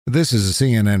This is a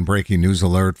CNN breaking news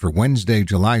alert for Wednesday,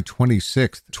 July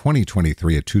 26,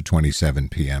 2023 at 2:27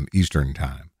 p.m. Eastern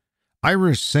Time.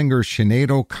 Irish singer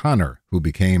Sinead O'Connor, who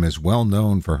became as well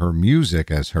known for her music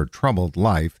as her troubled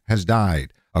life, has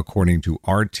died, according to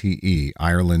RTE,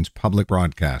 Ireland's public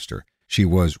broadcaster. She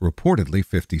was reportedly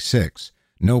 56.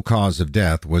 No cause of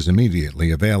death was immediately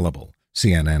available.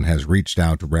 CNN has reached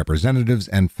out to representatives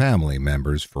and family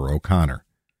members for O'Connor.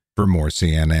 For more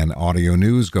CNN audio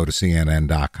news, go to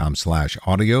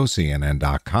cnn.com/audio,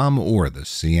 cnn.com, or the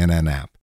CNN app.